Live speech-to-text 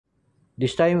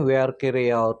This time we are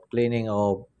carrying out cleaning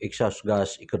of exhaust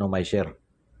gas economizer.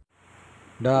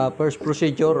 The first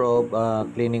procedure of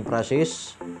cleaning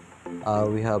process,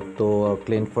 we have to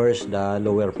clean first the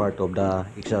lower part of the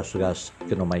exhaust gas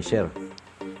economizer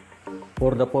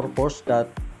for the purpose that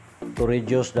to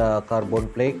reduce the carbon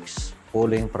flakes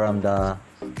falling from the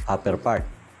upper part.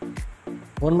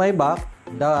 On my back,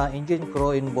 the engine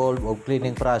crew involved of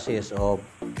cleaning process of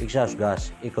exhaust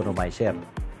gas economizer.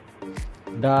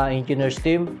 The engineers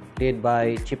team led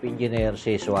by Chief Engineer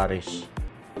C. Suarez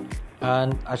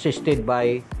and assisted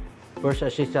by First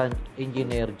Assistant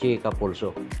Engineer J.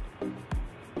 Capulso.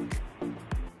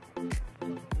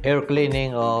 Air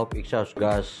cleaning of exhaust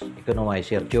gas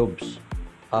economizer tubes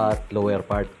at lower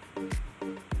part.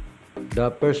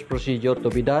 The first procedure to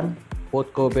be done,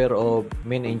 put cover of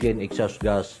main engine exhaust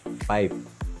gas pipe.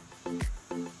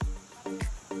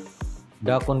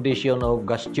 The condition of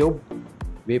gas tube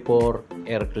before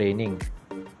air cleaning.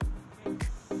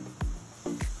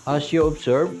 As you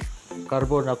observe,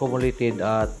 carbon accumulated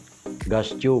at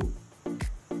gas tube,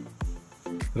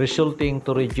 resulting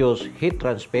to reduce heat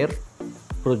transfer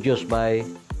produced by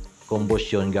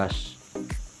combustion gas.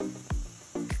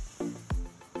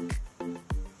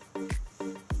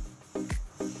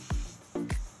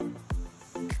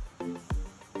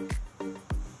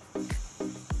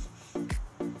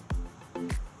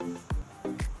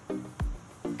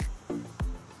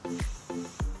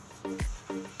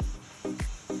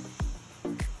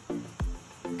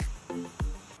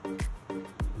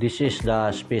 This is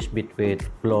the space between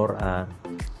floor and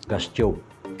gas tube.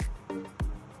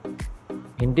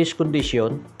 In this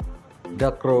condition, the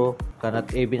crew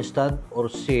cannot even stand or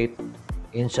sit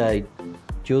inside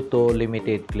due to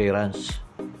limited clearance.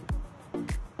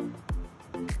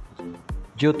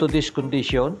 Due to this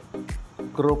condition,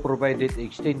 crew provided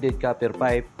extended copper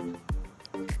pipe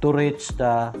to reach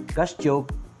the gas tube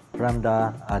from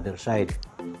the other side.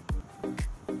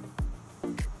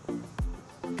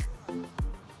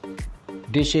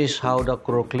 This is how the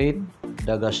crew clean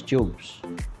the gas tubes.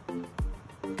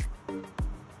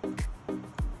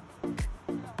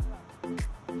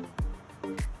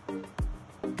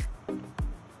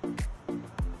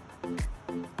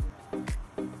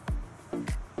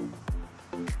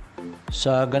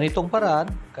 Sa ganitong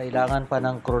paraan, kailangan pa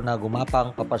ng crew na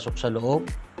gumapang papasok sa loob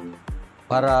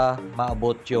para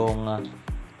maabot yung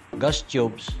gas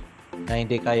tubes na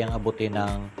hindi kayang abutin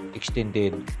ng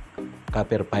extended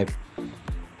copper pipe.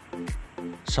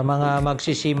 Sa mga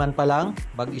magsisiman pa lang,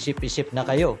 mag-isip-isip na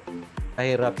kayo.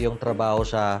 Kahirap yung trabaho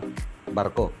sa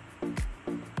barko.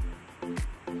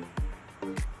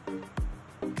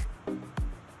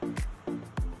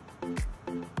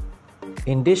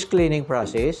 In this cleaning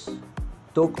process,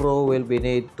 two crew will be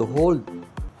need to hold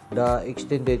the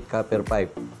extended copper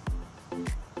pipe.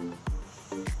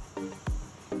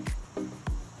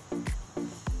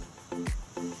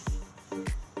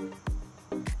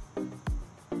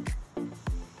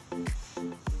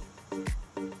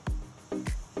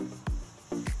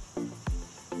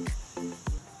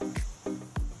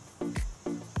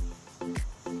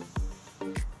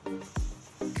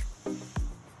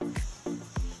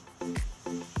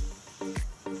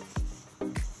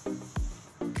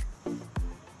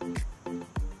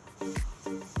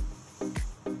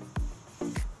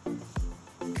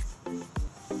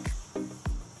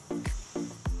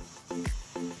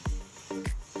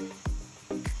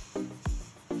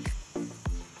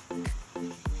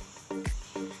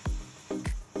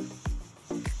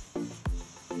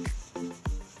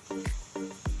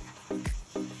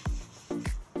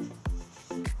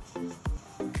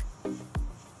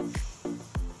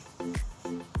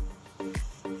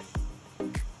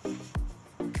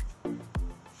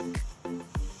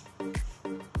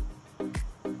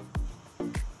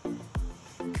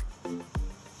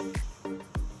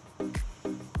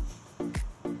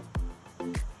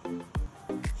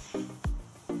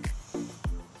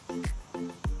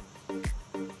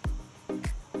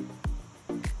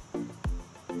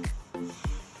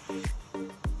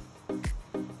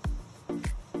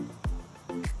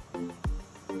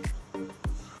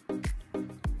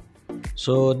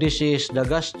 So this is the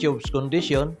gas tube's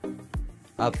condition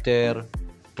after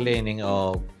cleaning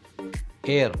of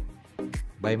air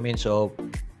by means of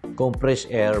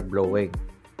compressed air blowing.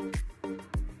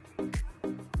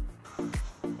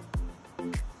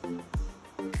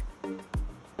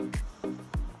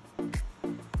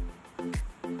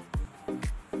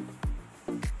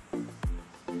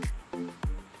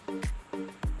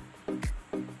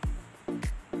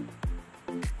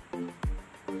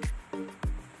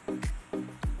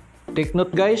 Take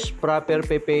note guys, proper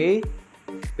PPE,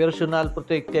 personal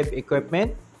protective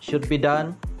equipment, should be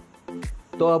done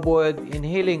to avoid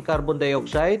inhaling carbon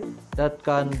dioxide that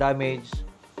can damage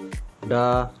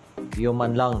the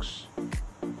human lungs.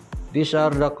 These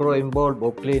are the crew involved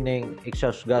of cleaning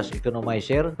exhaust gas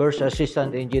economizer. First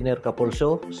Assistant Engineer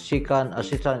Capulso, Second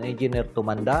Assistant Engineer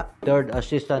Tumanda, Third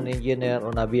Assistant Engineer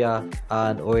Onabia,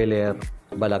 and Oiler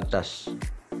Balagtas.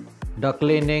 The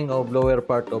cleaning of lower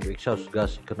part of exhaust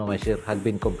gas economizer had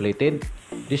been completed.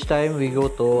 This time we go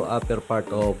to upper part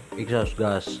of exhaust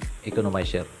gas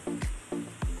economizer.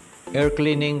 Air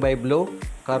cleaning by blow,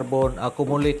 carbon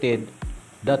accumulated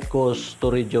that cause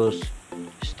to reduce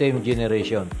steam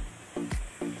generation.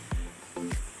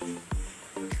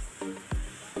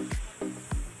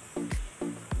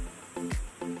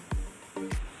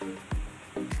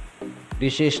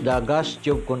 This is the gas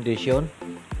tube condition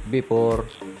before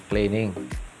cleaning.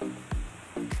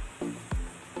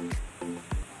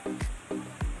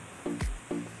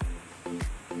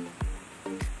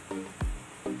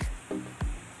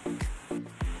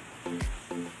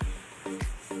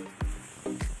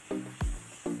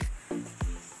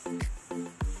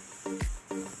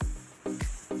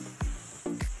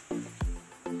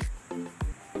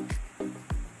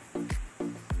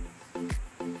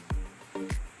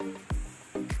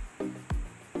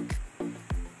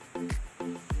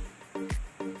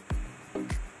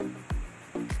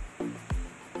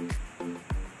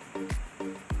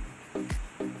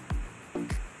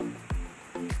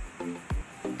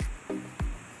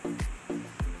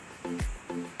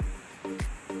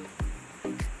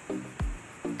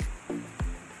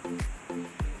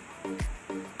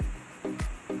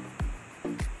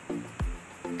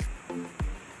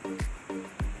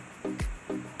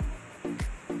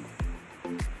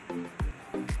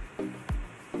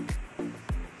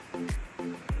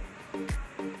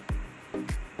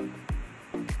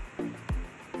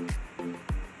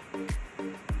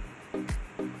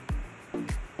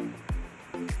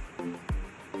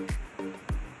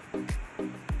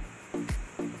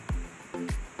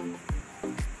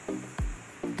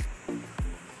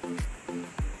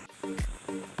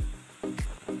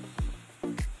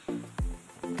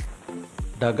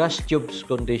 The gas tubes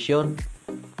condition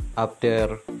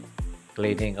after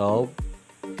cleaning of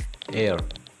air.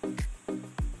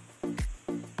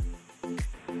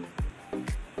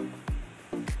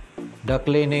 The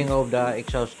cleaning of the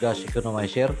exhaust gas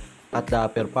economizer at the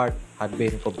upper part had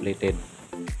been completed.